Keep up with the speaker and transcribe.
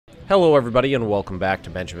Hello everybody and welcome back to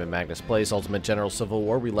Benjamin Magnus Plays Ultimate General Civil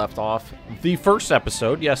War. We left off the first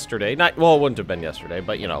episode yesterday. Well, it wouldn't have been yesterday,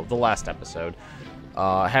 but you know, the last episode.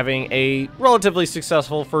 Having a relatively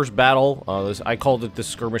successful first battle. I called it the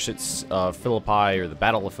skirmish at Philippi, or the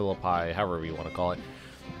Battle of Philippi, however you want to call it.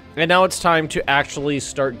 And now it's time to actually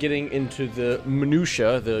start getting into the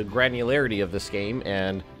minutia, the granularity of this game,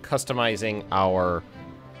 and customizing our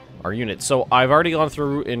units. So I've already gone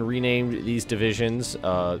through and renamed these divisions,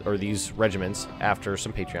 or these regiments, after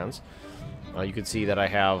some Patreons. You can see that I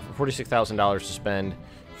have $46,000 to spend,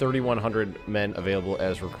 3,100 men available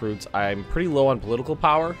as recruits. I'm pretty low on political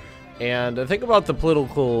power, and the thing about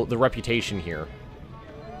the reputation here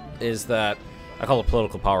is that, I call it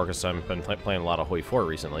political power because I've been playing a lot of Hoi 4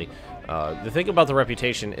 recently. The thing about the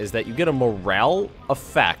reputation is that you get a morale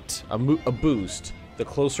effect, a boost, the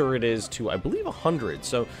closer it is to, I believe, 100.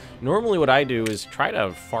 So normally what I do is try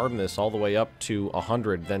to farm this all the way up to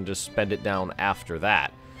 100, then just spend it down after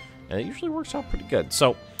that. And it usually works out pretty good.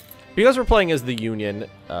 So because we're playing as the Union,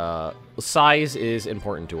 size is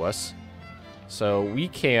important to us. So we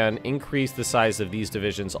can increase the size of these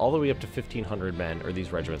divisions all the way up to 1,500 men, or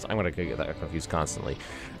these regiments. I'm going to get that confused constantly.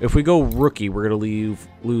 If we go rookie, we're going to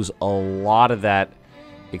lose a lot of that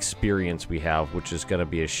experience we have, which is going to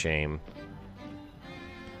be a shame.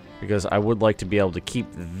 Because I would like to be able to keep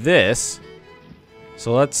this.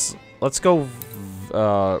 So let's go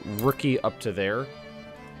rookie up to there.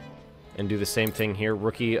 And do the same thing here.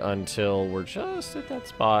 Rookie until we're just at that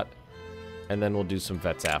spot. And then we'll do some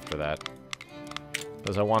vets after that.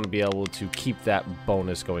 Because I want to be able to keep that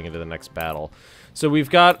bonus going into the next battle. So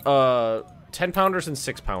we've got 10-pounders and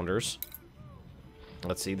 6-pounders.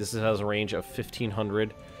 Let's see. This has a range of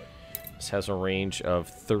 1,500. This has a range of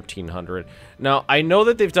 1,300. Now, I know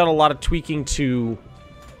that they've done a lot of tweaking to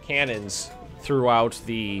cannons throughout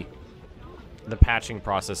the patching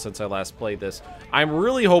process since I last played this. I'm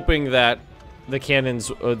really hoping that the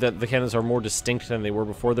cannons are more distinct than they were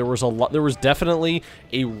before. There was definitely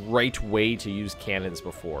a right way to use cannons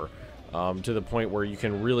before, to the point where you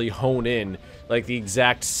can really hone in like the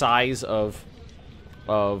exact size of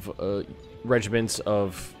regiments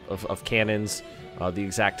of cannons. The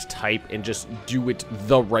exact type, and just do it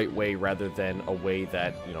the right way rather than a way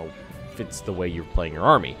that, you know, fits the way you're playing your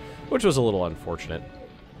army, which was a little unfortunate.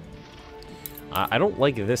 I don't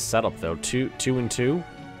like this setup though. Two and two.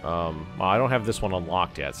 Well, I don't have this one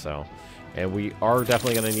unlocked yet, so, and we are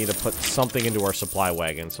definitely going to need to put something into our supply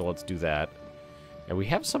wagon. So let's do that. And we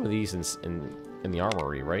have some of these in the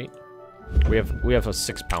armory, right? We have a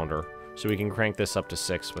 6-pounder, so we can crank this up to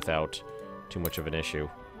 6 without too much of an issue.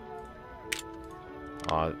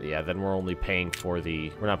 Yeah, then we're only paying for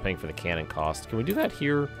we're not paying for the cannon cost. Can we do that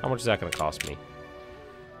here? How much is that going to cost me?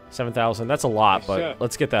 7,000. That's a lot, but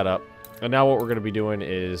let's get that up. And now what we're going to be doing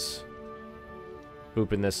is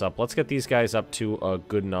booping this up. Let's get these guys up to a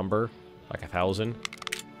good number, like 1,000.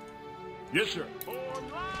 Yes, sir.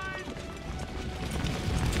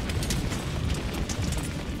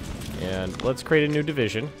 And let's create a new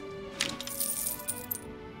division.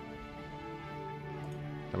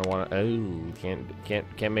 I don't want to. Oh,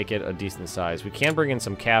 can't make it a decent size. We can bring in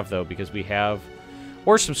some cav though, because we have,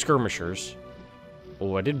 or some skirmishers.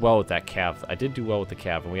 Oh, I did well with that cav. I did do well with the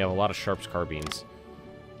cav, and we have a lot of sharps carbines.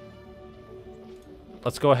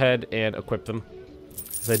 Let's go ahead and equip them,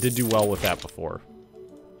 because I did do well with that before.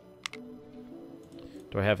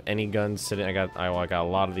 Do I have any guns sitting? I got a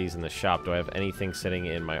lot of these in the shop. Do I have anything sitting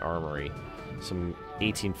in my armory? Some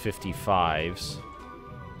 1855s.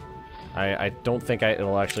 I don't think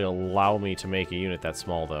it'll actually allow me to make a unit that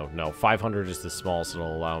small, though. No, 500 is the smallest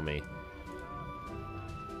it'll allow me.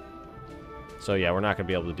 So, yeah, we're not going to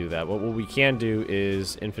be able to do that. But what we can do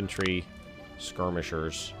is infantry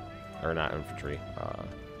skirmishers. Or not infantry.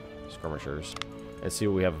 Skirmishers. And see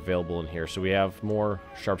what we have available in here. So we have more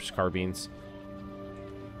sharps carbines.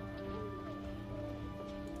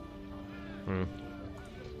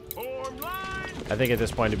 I think at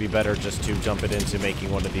this point it'd be better just to jump it into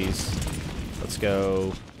making one of these. Let's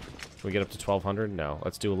go. Can we get up to 1,200? No.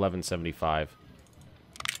 Let's do 1,175.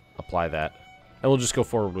 Apply that. And we'll just go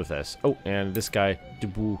forward with this. Oh, and this guy,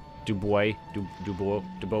 Dubois.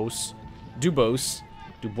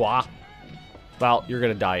 Well, you're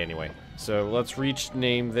gonna die anyway. So let's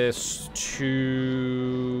rename this to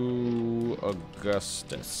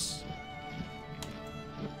Augustus.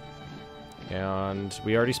 And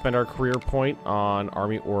we already spent our career point on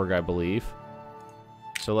Army Org, I believe.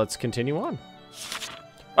 So let's continue on.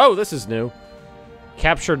 Oh, this is new.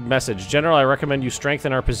 Captured message. General, I recommend you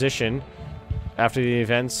strengthen our position after the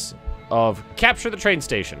events of capture the train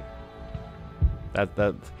station.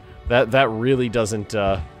 That really doesn't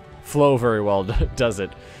flow very well, does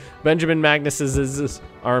it? Benjamin Magnus's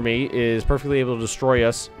army is perfectly able to destroy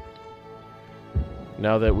us.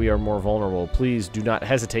 Now that we are more vulnerable, please do not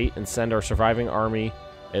hesitate and send our surviving army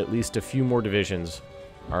at least a few more divisions.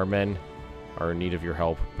 Our men are in need of your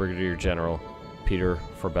help. Brigadier General Peter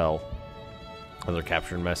Forbell. Another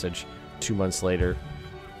captured message 2 months later.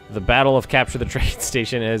 The Battle of Capture the Train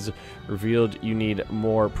Station has revealed you need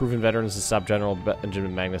more proven veterans to stop General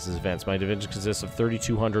Benjamin Magnus's advance. My division consists of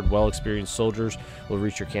 3,200 well-experienced soldiers. Will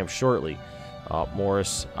reach your camp shortly.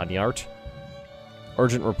 Morris Anyart.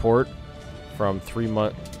 Urgent report from 3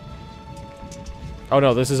 months. Oh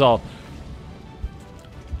no, this is all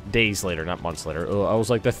days later, not months later. Oh, I was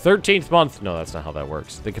like, the 13th month. No, that's not how that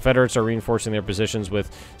works. The Confederates are reinforcing their positions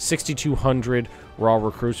with 6,200 raw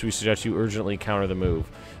recruits. We suggest you urgently counter the move.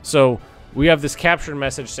 So we have this captured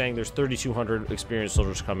message saying there's 3,200 experienced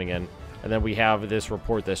soldiers coming in. And then we have this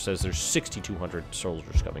report that says there's 6,200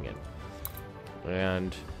 soldiers coming in.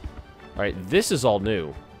 And, all right, this is all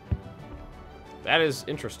new. That is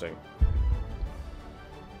interesting.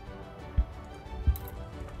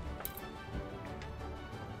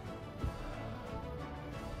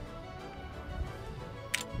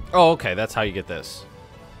 Oh, okay, that's how you get this.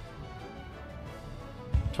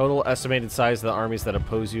 Total estimated size of the armies that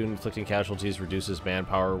oppose you, inflicting casualties, reduces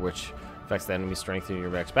manpower, which affects the enemy's strength in your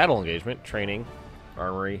next battle engagement. Training,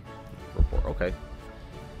 armory, report. Okay.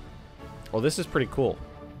 Well, this is pretty cool.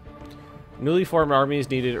 Newly formed armies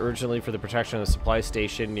needed urgently for the protection of the supply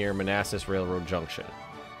station near Manassas Railroad Junction.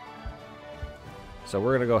 So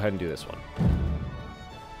we're going to go ahead and do this one.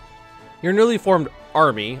 Your newly formed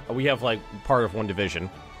army, we have like part of one division,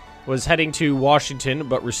 was heading to Washington,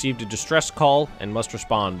 but received a distress call and must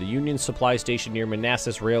respond. The Union supply station near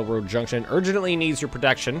Manassas Railroad Junction urgently needs your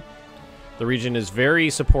protection. The region is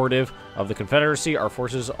very supportive of the Confederacy. Our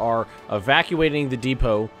forces are evacuating the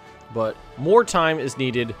depot, but more time is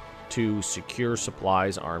needed to secure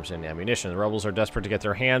supplies, arms, and ammunition. The rebels are desperate to get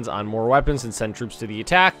their hands on more weapons and send troops to the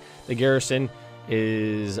attack. The garrison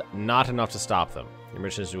is not enough to stop them. Your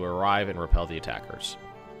mission is to arrive and repel the attackers.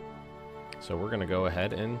 So we're going to go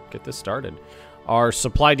ahead and get this started. Our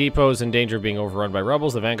supply depot is in danger of being overrun by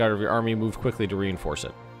rebels. The vanguard of your army moved quickly to reinforce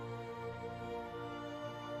it.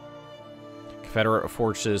 Confederate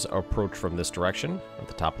forces approach from this direction at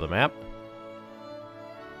the top of the map.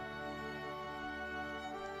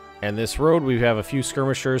 And this road, we have a few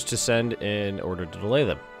skirmishers to send in order to delay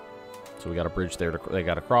them. So we got a bridge there they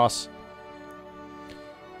got to cross.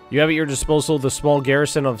 You have at your disposal the small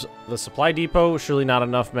garrison of the supply depot. Surely not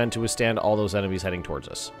enough men to withstand all those enemies heading towards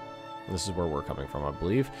us. And this is where we're coming from, I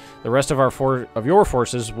believe. The rest of your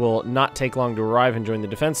forces will not take long to arrive and join the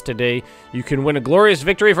defense today. You can win a glorious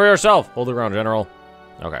victory for yourself. Hold the ground, General.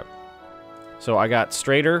 Okay. So I got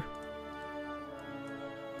Strader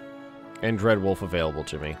and Dreadwolf available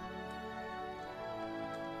to me.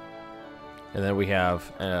 And then we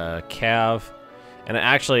have Cav. And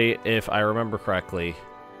actually, if I remember correctly,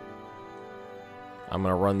 I'm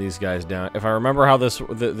gonna run these guys down. If I remember how this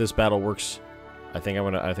battle works, I think I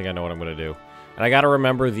know what I'm gonna do. And I gotta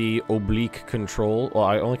remember the oblique control. Well,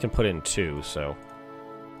 I only can put in 2, so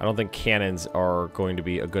I don't think cannons are going to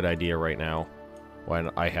be a good idea right now when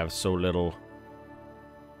I have so little.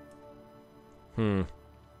 All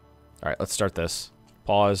right, let's start this.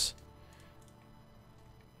 Pause.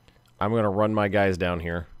 I'm gonna run my guys down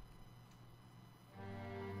here.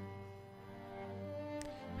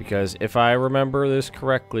 Because if I remember this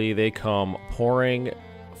correctly, they come pouring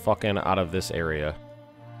fucking out of this area.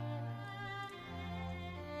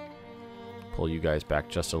 Pull you guys back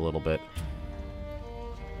just a little bit.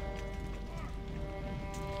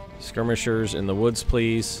 Skirmishers in the woods,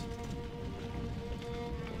 please.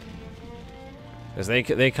 Because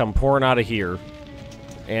they come pouring out of here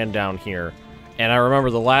and down here. And I remember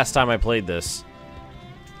the last time I played this,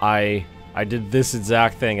 I did this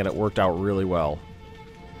exact thing and it worked out really well.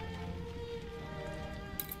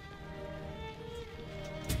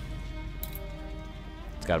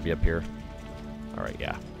 It's got to be up here. All right,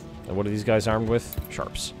 yeah. And what are these guys armed with?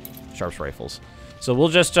 Sharps. Sharps rifles. So we'll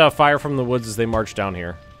just fire from the woods as they march down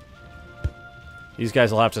here. These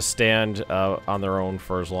guys will have to stand on their own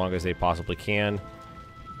for as long as they possibly can.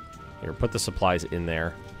 Here, put the supplies in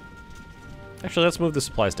there. Actually, let's move the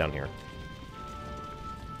supplies down here.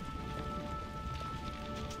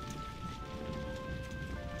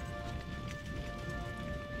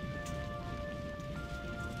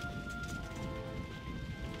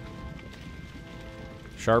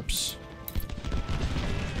 Sharps.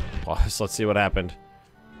 Pause. Let's see what happened.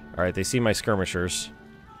 Alright, they see my skirmishers.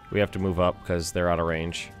 We have to move up because they're out of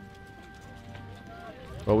range.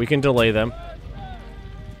 But we can delay them.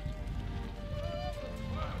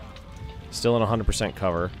 Still in 100%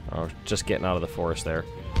 cover. Oh, just getting out of the forest there.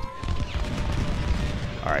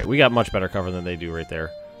 Alright, we got much better cover than they do right there.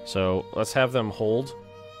 So, let's have them hold.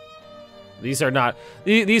 These are not...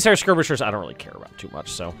 These are skirmishers I don't really care about too much,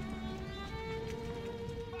 so...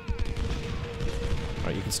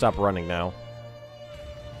 Alright, you can stop running now.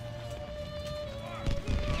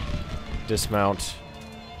 Dismount.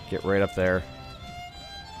 Get right up there.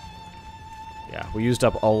 Yeah, we used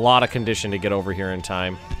up a lot of condition to get over here in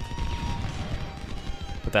time.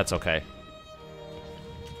 But that's okay.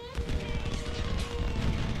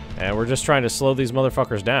 And we're just trying to slow these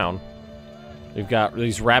motherfuckers down. We've got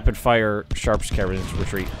these rapid-fire sharps cannons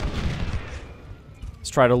retreat. Let's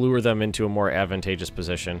try to lure them into a more advantageous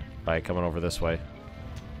position by coming over this way.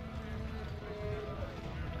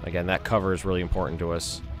 Again, that cover is really important to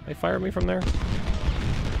us. They fire me from there?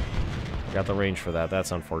 I got the range for that.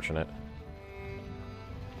 That's unfortunate.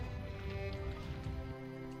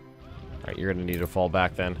 Alright, you're gonna need to fall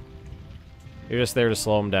back then. You're just there to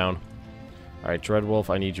slow them down. Alright, Dreadwolf,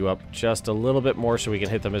 I need you up just a little bit more so we can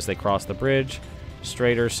hit them as they cross the bridge.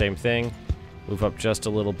 Straighter, same thing. Move up just a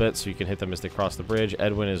little bit so you can hit them as they cross the bridge.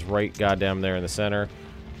 Edwin is right goddamn there in the center.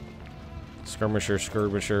 Skirmishers.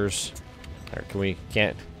 Alright, can we...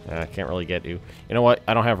 Can't really get you. You know what?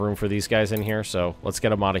 I don't have room for these guys in here, so let's get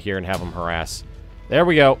them out of here and have them harass. There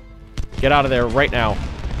we go. Get out of there right now.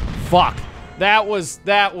 Fuck. That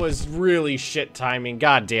was really shit timing.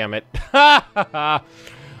 God damn it.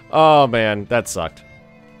 Oh, man. That sucked.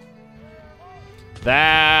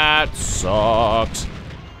 That sucks.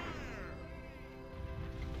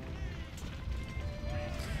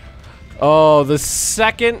 Oh, the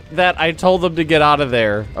second that I told them to get out of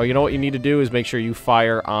there. Oh, you know what you need to do is make sure you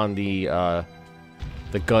fire on the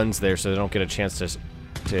guns there so they don't get a chance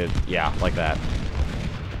to yeah, like that.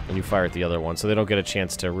 And you fire at the other one so they don't get a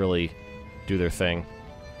chance to really do their thing.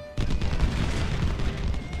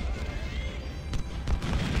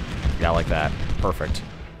 Yeah, like that. Perfect.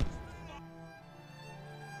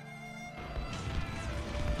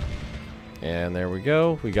 And there we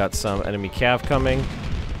go. We got some enemy cav coming.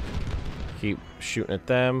 Keep shooting at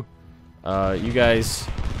them. You guys,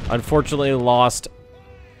 unfortunately, lost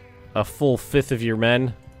a full 5th of your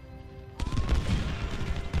men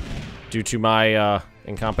due to my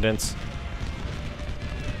incompetence.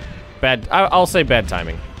 I'll say bad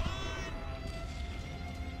timing.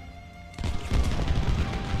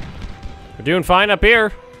 We're doing fine up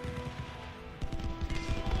here.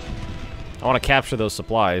 I want to capture those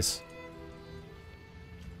supplies.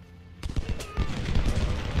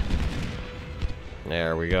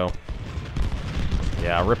 There we go.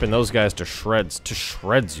 Yeah, ripping those guys to shreds. To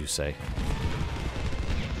shreds, you say.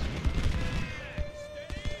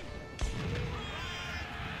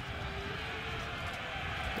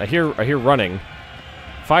 I hear running.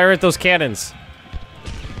 Fire at those cannons.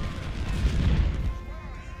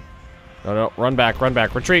 No, run back,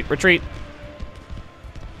 retreat.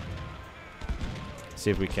 See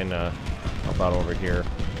if we can help out over here.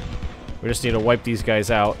 We just need to wipe these guys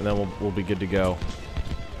out, and then we'll be good to go.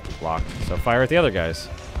 Blocked. So fire at the other guys.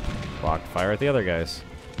 Blocked. Fire at the other guys.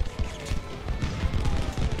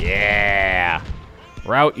 Yeah!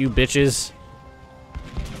 Rout, you bitches.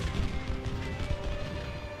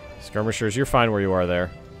 Skirmishers, you're fine where you are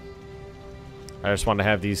there. I just want to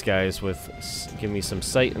have these guys give me some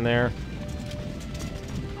sight in there.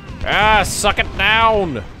 Ah, suck it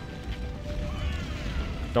down!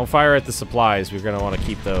 Don't fire at the supplies. We're gonna want to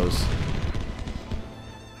keep those.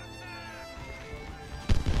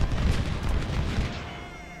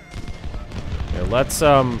 Here, let's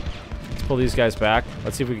pull these guys back.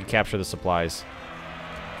 Let's see if we can capture the supplies.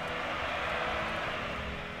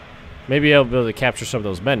 Maybe I'll be able to capture some of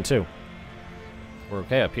those men too. We're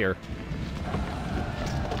okay up here.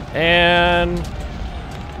 And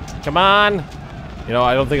come on. You know,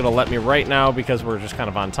 I don't think it'll let me right now because we're just kind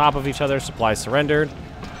of on top of each other. Supplies surrendered.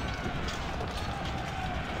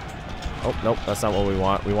 Oh, nope, that's not what we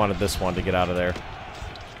want. We wanted this one to get out of there.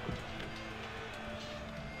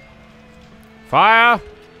 Fire!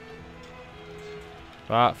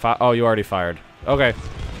 Oh, you already fired. Okay.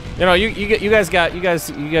 You know, you guys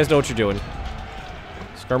know what you're doing.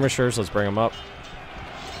 Skirmishers, let's bring them up.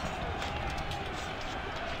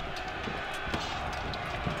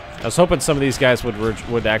 I was hoping some of these guys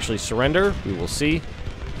would actually surrender. We will see.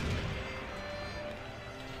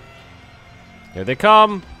 Here they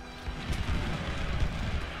come.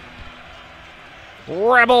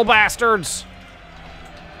 Rebel bastards!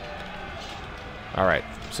 Alright,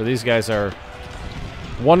 so these guys are...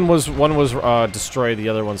 One was destroyed, the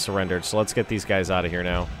other one surrendered. So let's get these guys out of here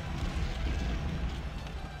now.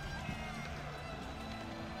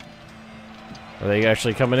 Are they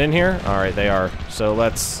actually coming in here? Alright, they are. So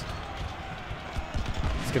let's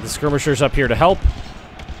get the skirmishers up here to help.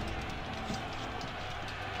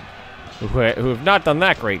 Who have not done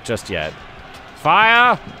that great just yet.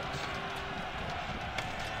 Fire!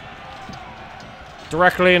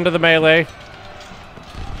 Directly into the melee.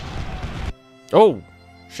 Oh!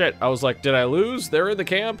 Shit, I was like, did I lose? They're in the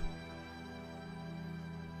camp?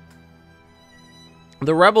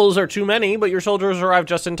 The rebels are too many, but your soldiers arrive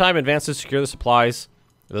just in time. Advance to secure the supplies.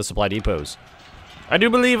 The supply depots. I do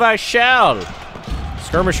believe I shall.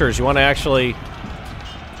 Skirmishers, you want to actually,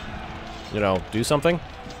 you know, do something?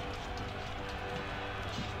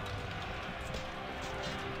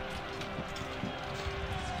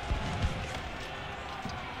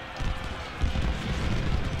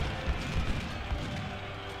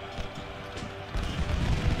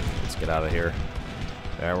 Let's get out of here.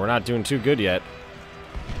 Yeah, we're not doing too good yet.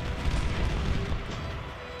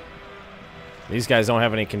 These guys don't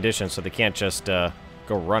have any conditions, so they can't just go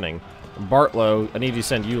running. Bartlow, I need to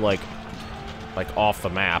send you like off the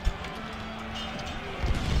map.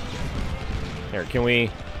 Here, can we?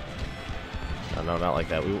 Oh, no, not like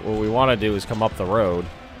that. What we want to do is come up the road.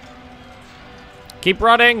 Keep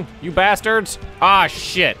running, you bastards! Ah,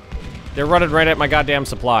 shit! They're running right at my goddamn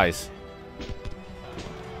supplies.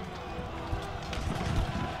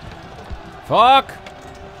 Fuck!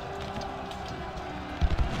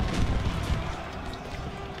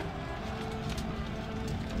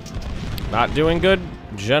 Not doing good,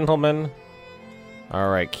 gentlemen.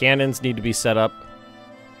 Alright, cannons need to be set up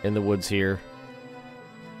in the woods here.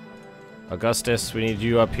 Augustus, we need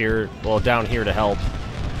you up here, well, down here to help.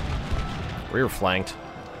 Rear flanked.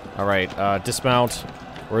 Alright, dismount.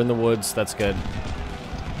 We're in the woods, that's good.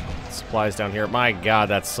 Supplies down here. My god,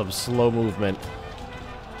 that's some slow movement.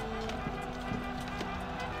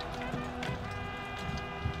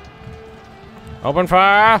 Open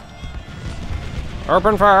fire!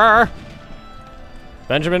 Open fire!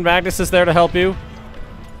 Benjamin Magnus is there to help you.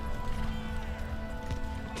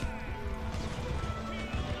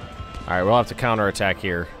 Alright, we'll have to counterattack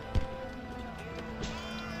here.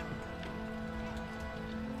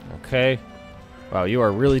 Okay. Wow, you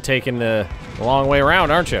are really taking the long way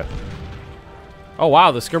around, aren't you? Oh,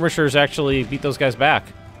 wow, the skirmishers actually beat those guys back.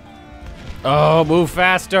 Oh, move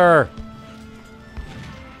faster!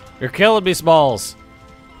 You're killing me, Smalls!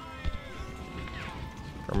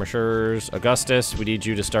 Skirmishers, Augustus, we need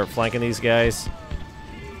you to start flanking these guys.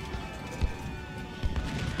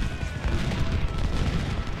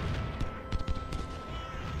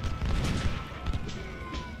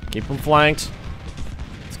 Keep them flanked.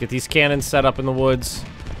 Let's get these cannons set up in the woods.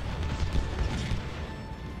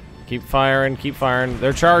 Keep firing, keep firing.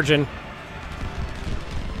 They're charging.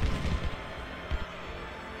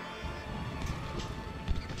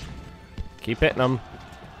 Keep hitting them.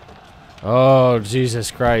 Oh,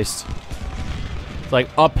 Jesus Christ. It's like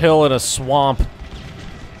uphill in a swamp.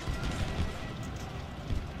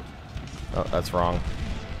 Oh, that's wrong.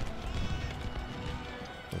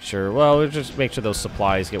 Make sure, well, we'll just make sure those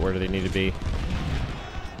supplies get where they need to be.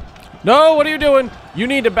 No, what are you doing? You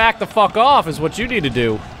need to back the fuck off is what you need to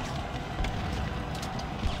do.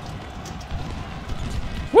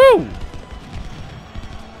 Woo!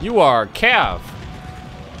 You are Cav.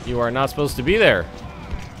 You are not supposed to be there.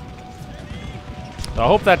 I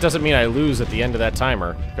hope that doesn't mean I lose at the end of that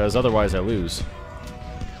timer, because otherwise I lose.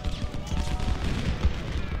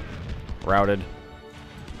 Routed.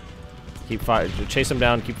 Keep chase them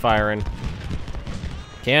down, keep firing.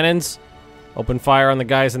 Cannons, open fire on the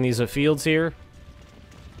guys in these fields here.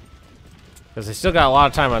 Because they still got a lot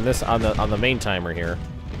of time on this on the main timer here.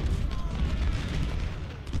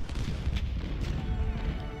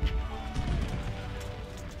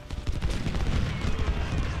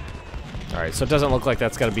 Alright, so it doesn't look like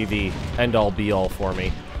that's going to be the end-all, be-all for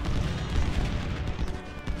me.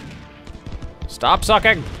 Stop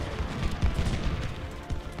sucking!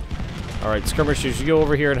 Alright, skirmishers, you go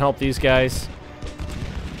over here and help these guys.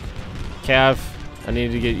 Cav, I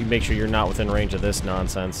need to get you, make sure you're not within range of this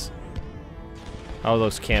nonsense. How are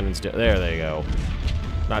those cannons do? There they go.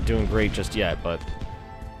 Not doing great just yet, but...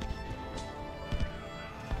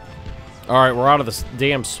 Alright, we're out of this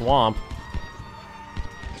damn swamp.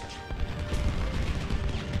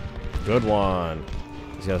 Good one.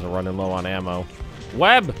 These guys are running low on ammo.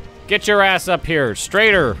 Webb, get your ass up here.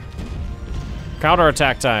 Straighter.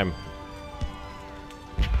 Counterattack time.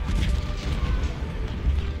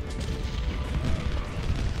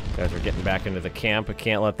 Guys are getting back into the camp. I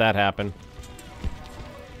can't let that happen.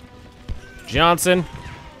 Johnson,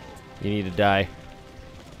 you need to die.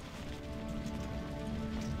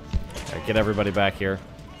 All right, get everybody back here.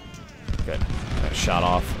 Good. got shot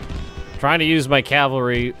off. Trying to use my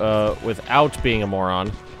cavalry without being a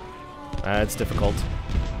moron. It's difficult.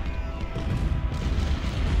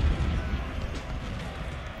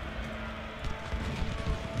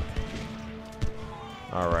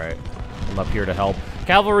 Alright. I'm up here to help.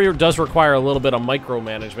 Cavalry does require a little bit of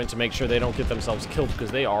micromanagement to make sure they don't get themselves killed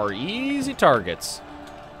because they are easy targets.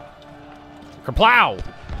 Kerplow!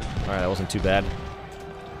 Alright, that wasn't too bad.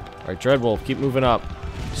 Alright, Dreadwolf, keep moving up.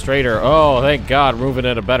 Straighter. Oh, thank God, moving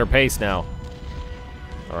at a better pace now.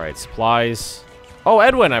 Alright, supplies. Oh,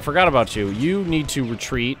 Edwin, I forgot about you. You need to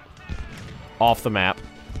retreat off the map.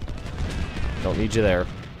 Don't need you there.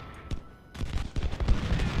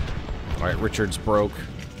 Alright, Richard's broke.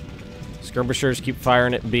 Skirmishers keep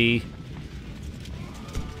firing at B.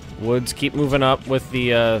 Woods keep moving up with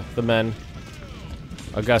the men.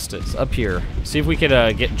 Augustus, up here. See if we could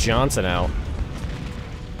get Johnson out.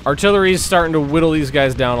 Artillery's starting to whittle these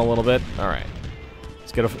guys down a little bit. Alright.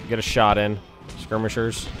 Let's get a shot in.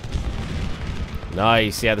 Skirmishers.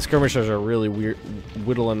 Nice. Yeah, the skirmishers are really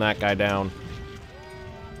whittling that guy down.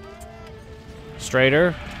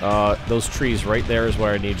 Straighter. Those trees right there is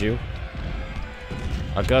where I need you.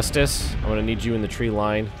 Augustus, I'm gonna need you in the tree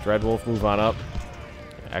line. Dreadwolf, move on up.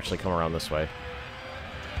 Actually, come around this way.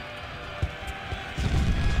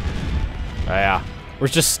 Oh, yeah. We're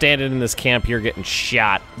just standing in this camp here getting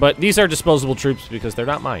shot. But these are disposable troops because they're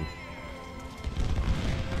not mine.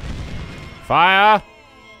 Fire!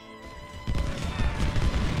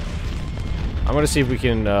 I'm gonna see if we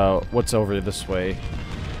can, what's over this way.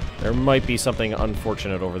 There might be something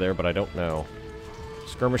unfortunate over there, but I don't know.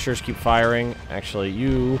 Skirmishers keep firing. Actually,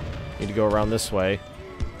 you need to go around this way.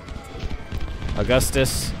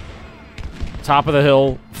 Augustus. Top of the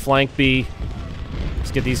hill. Flank B.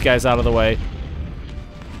 Let's get these guys out of the way.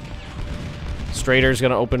 Straighter's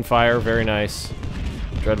gonna open fire. Very nice.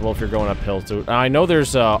 Dreadwolf, you're going uphill too. I know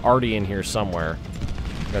there's Artie in here somewhere.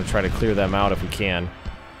 I'm gonna try to clear them out if we can.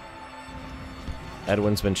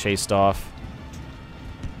 Edwin's been chased off.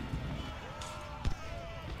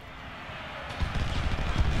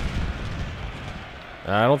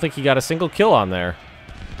 I don't think he got a single kill on there.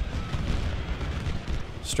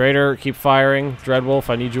 Straighter, keep firing. Dreadwolf,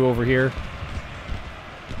 I need you over here.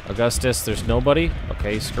 Augustus, there's nobody.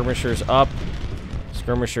 Okay, skirmishers up.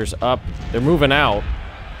 Skirmishers up. They're moving out.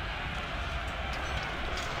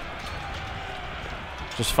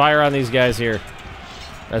 Just fire on these guys here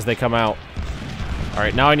as they come out.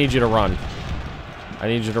 Alright, now I need you to run. I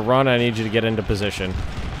need you to run. I need you to get into position.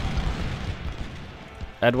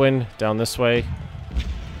 Edwin, down this way.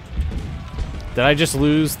 Did I just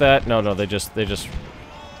lose that? No, they just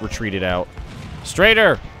retreated out.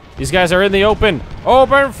 Straighter! These guys are in the open!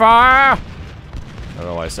 Open fire! I don't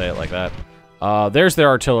know why I say it like that. There's their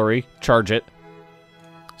artillery. Charge it.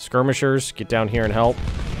 Skirmishers, get down here and help.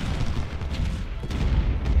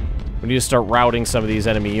 We need to start routing some of these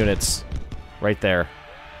enemy units. Right there.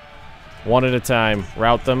 One at a time.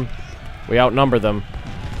 Rout them. We outnumber them.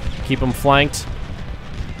 Keep them flanked.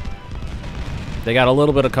 They got a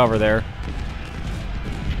little bit of cover there.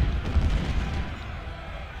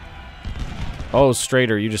 Oh,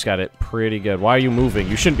 Straighter, you just got it pretty good. Why are you moving?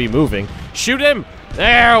 You shouldn't be moving. Shoot him!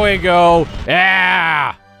 There we go!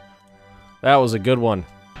 Yeah! That was a good one.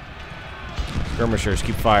 Skirmishers,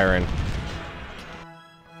 keep firing.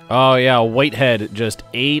 Oh, yeah, Whitehead just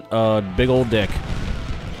ate a big old dick.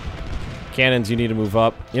 Cannons, you need to move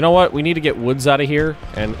up. You know what? We need to get Woods out of here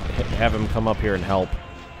and have him come up here and help.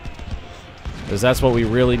 Because that's what we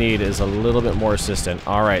really need, is a little bit more assistant.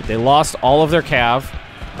 Alright, they lost all of their cav.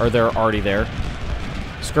 Or they're already there.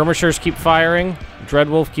 Skirmishers keep firing.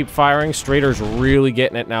 Dreadwolf keep firing. Straighter's really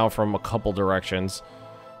getting it now from a couple directions.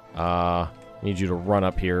 I need you to run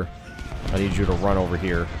up here. I need you to run over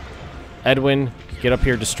here. Edwin, get up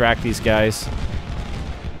here, distract these guys.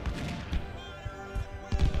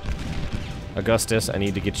 Augustus, I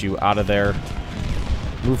need to get you out of there.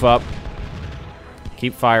 Move up.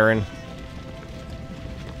 Keep firing.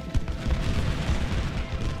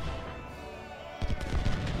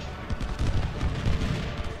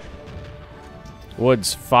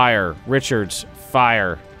 Woods, fire. Richards,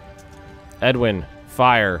 fire. Edwin,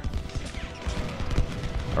 fire.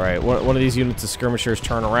 Alright, one of these units of skirmishers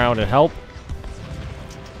turn around and help.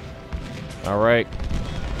 Alright.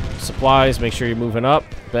 Supplies, make sure you're moving up.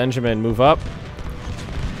 Benjamin, move up.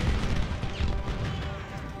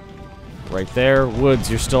 Right there.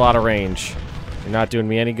 Woods, you're still out of range. You're not doing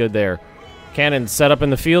me any good there. Cannon, set up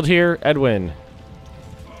in the field here. Edwin.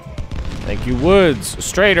 Thank you, Woods.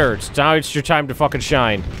 Straighter, now it's your time to fucking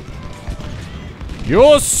shine.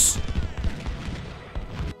 Yes!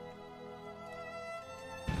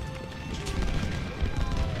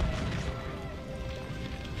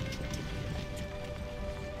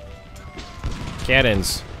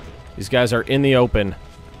 Cannons. These guys are in the open.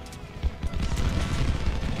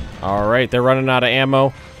 Alright, they're running out of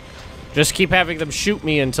ammo. Just keep having them shoot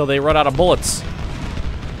me until they run out of bullets.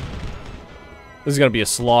 This is gonna be a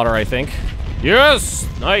slaughter, I think. Yes!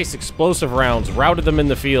 Nice, explosive rounds. Routed them in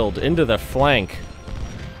the field, into the flank.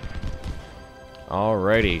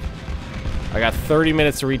 Alrighty. I got 30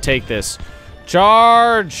 minutes to retake this.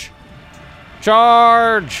 Charge!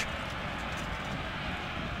 Charge!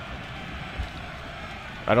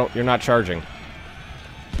 You're not charging.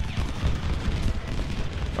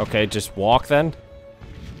 Okay, just walk then.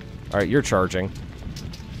 Alright, you're charging.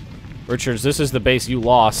 Richards, this is the base you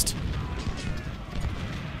lost.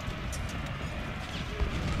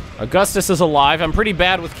 Augustus is alive. I'm pretty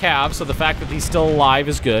bad with Cav, so the fact that he's still alive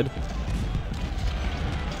is good.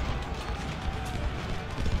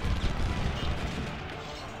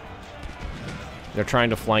 They're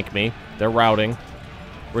trying to flank me. They're routing.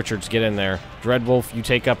 Richards, get in there. Dreadwolf, you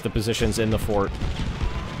take up the positions in the fort.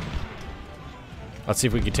 Let's see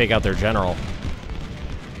if we can take out their general.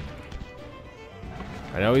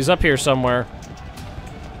 I know he's up here somewhere.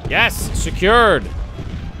 Yes! Secured!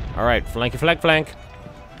 Alright, flanky flank flank.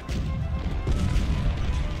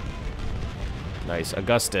 Nice.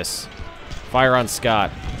 Augustus. Fire on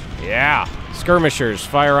Scott. Yeah! Skirmishers,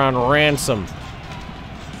 fire on Ransom.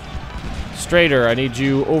 Strader, I need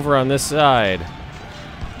you over on this side.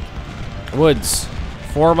 Woods,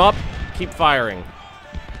 form up, keep firing.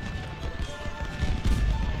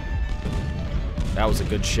 That was a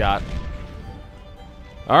good shot.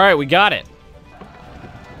 Alright, we got it.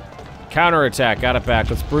 Counterattack, got it back.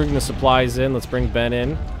 Let's bring the supplies in. Let's bring Ben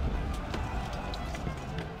in.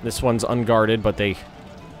 This one's unguarded, but they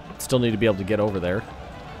still need to be able to get over there.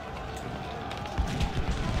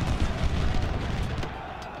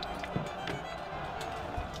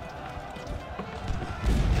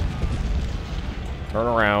 Turn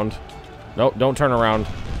around. Nope, don't turn around.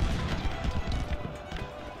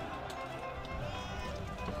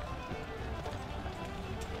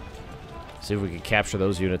 See if we can capture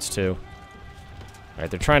those units too. Alright,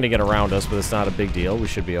 they're trying to get around us, but it's not a big deal. We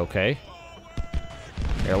should be okay.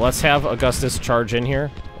 Here, let's have Augustus charge in here.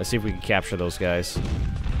 Let's see if we can capture those guys.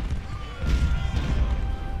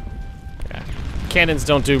 Yeah. Cannons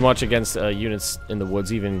don't do much against units in the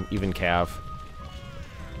woods, even Cav.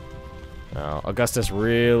 Augustus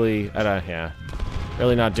really, yeah,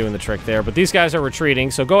 really not doing the trick there. But these guys are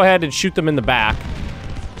retreating, so go ahead and shoot them in the back.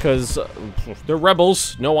 Because they're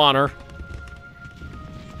rebels, no honor.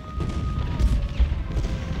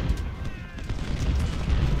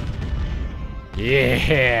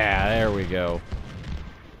 Yeah, there we go.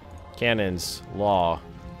 Cannons, law.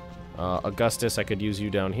 Augustus, I could use you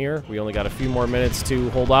down here. We only got a few more minutes to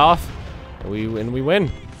hold off, and we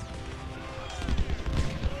win.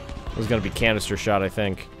 This is gonna be canister shot, I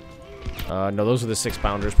think. No, those are the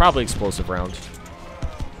 6-pounders. Probably explosive rounds.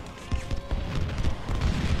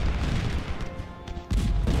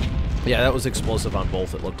 Yeah, that was explosive on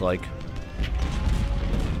both, it looked like.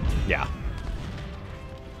 Yeah.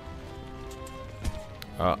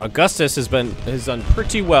 Augustus has done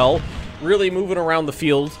pretty well, really moving around the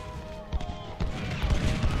field,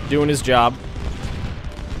 doing his job,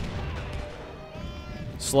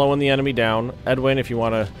 slowing the enemy down. Edwin, if you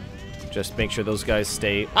want to just make sure those guys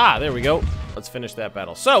stay. Ah, there we go. Let's finish that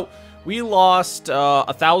battle. So we lost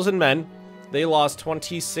 1,000 men. They lost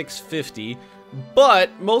 2,650,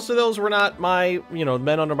 but most of those were not my,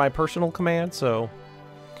 men under my personal command. So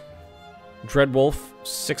Dreadwolf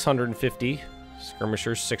 650.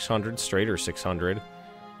 Skirmishers 600, Strader 600.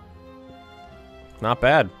 Not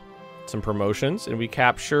bad. Some promotions, and we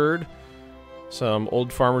captured some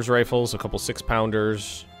old farmers' rifles, a couple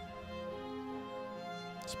 6-pounders,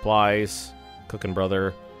 supplies, Cook and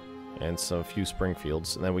Brother, and some few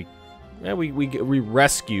Springfields. And then we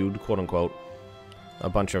rescued, quote unquote, a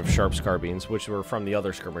bunch of Sharps carbines, which were from the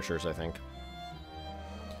other skirmishers, I think.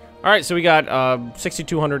 All right, so we got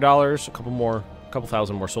 $6,200, a couple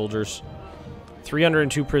thousand more soldiers.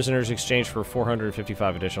 302 prisoners exchanged for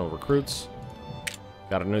 455 additional recruits.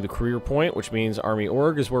 Got another career point, which means Army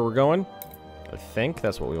Org is where we're going. I think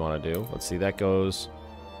that's what we want to do. Let's see, that goes...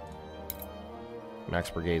 Max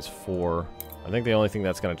Brigade's 4. I think the only thing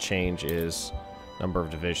that's going to change is number of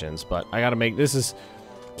divisions, but I got to make... Key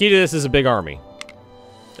to this is a big army.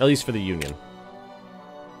 At least for the Union.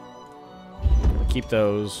 Keep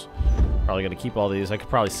those. Probably going to keep all these. I could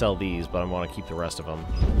probably sell these, but I want to keep the rest of them.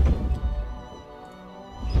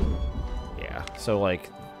 So, like,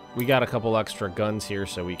 we got a couple extra guns here,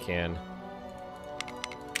 so we can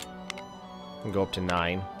go up to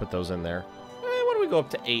 9. Put those in there. Why don't we go up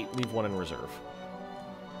to 8? Leave 1 in reserve.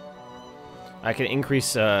 I can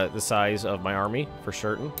increase the size of my army for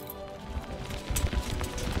certain.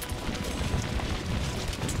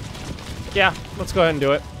 Yeah, let's go ahead and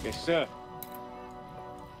do it. Yes, sir.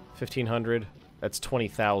 1,500. That's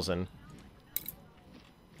 20,000.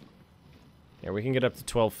 Yeah, we can get up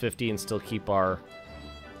to 1,250 and still keep our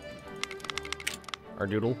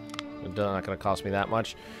doodle. It's not going to cost me that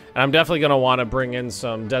much. And I'm definitely going to want to bring in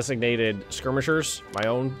some designated skirmishers. My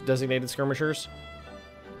own designated skirmishers.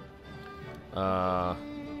 Well,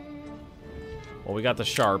 we got the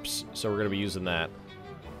sharps, so we're going to be using that.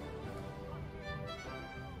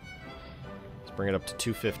 Let's bring it up to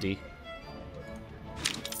 250.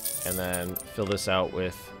 And then fill this out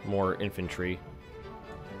with more infantry.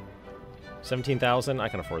 17,000? I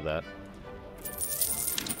can afford that.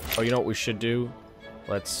 Oh, you know what we should do?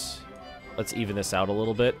 Let's even this out a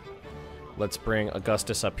little bit. Let's bring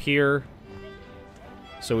Augustus up here.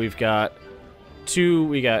 So we've got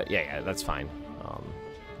two, yeah, that's fine.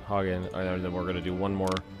 Hagen, and then we're going to do one more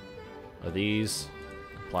of these.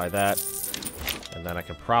 Apply that. And then I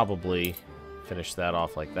can probably finish that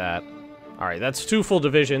off like that. Alright, that's 2 full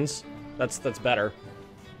divisions. That's better.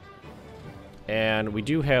 And we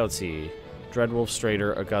do have, let's see, Dreadwolf,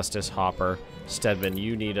 Strader, Augustus, Hopper, Stedman.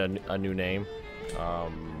 You need a new name.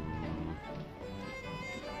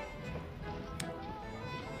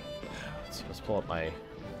 Let's pull up my...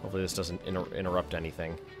 Hopefully this doesn't interrupt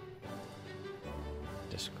anything.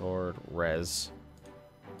 Discord, Res.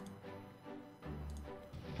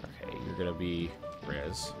 Okay, you're gonna be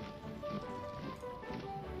Res.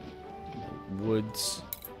 Woods,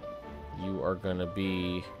 you are gonna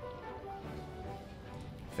be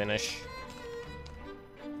Finish.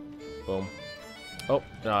 Boom. Oh,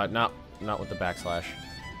 no, not with the backslash.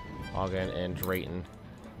 Hagen and Drayton.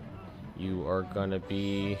 You are gonna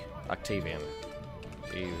be Octavian.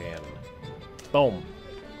 Boom.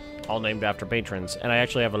 All named after patrons. And I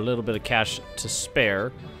actually have a little bit of cash to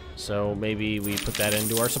spare, so maybe we put that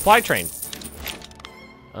into our supply train.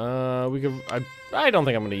 We could. I don't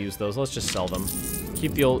think I'm gonna use those. Let's just sell them.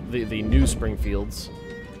 Keep the new Springfields.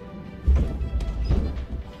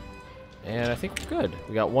 And I think we're good.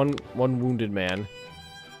 We got one wounded man.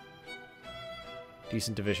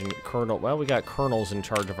 Decent division. Colonel. Well, we got colonels in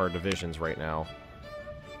charge of our divisions right now.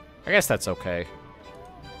 I guess that's okay.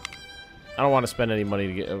 I don't want to spend any money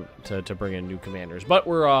to get to bring in new commanders, but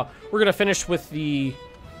we're gonna finish with the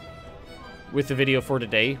video for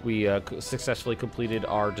today. We successfully completed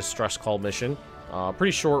our distress call mission.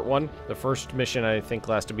 Pretty short one. The first mission I think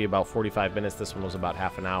lasted to be about 45 minutes. This one was about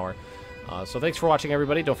half an hour. So thanks for watching,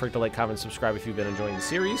 everybody. Don't forget to like, comment, subscribe if you've been enjoying the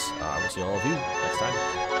series. We'll see all of you next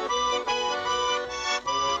time.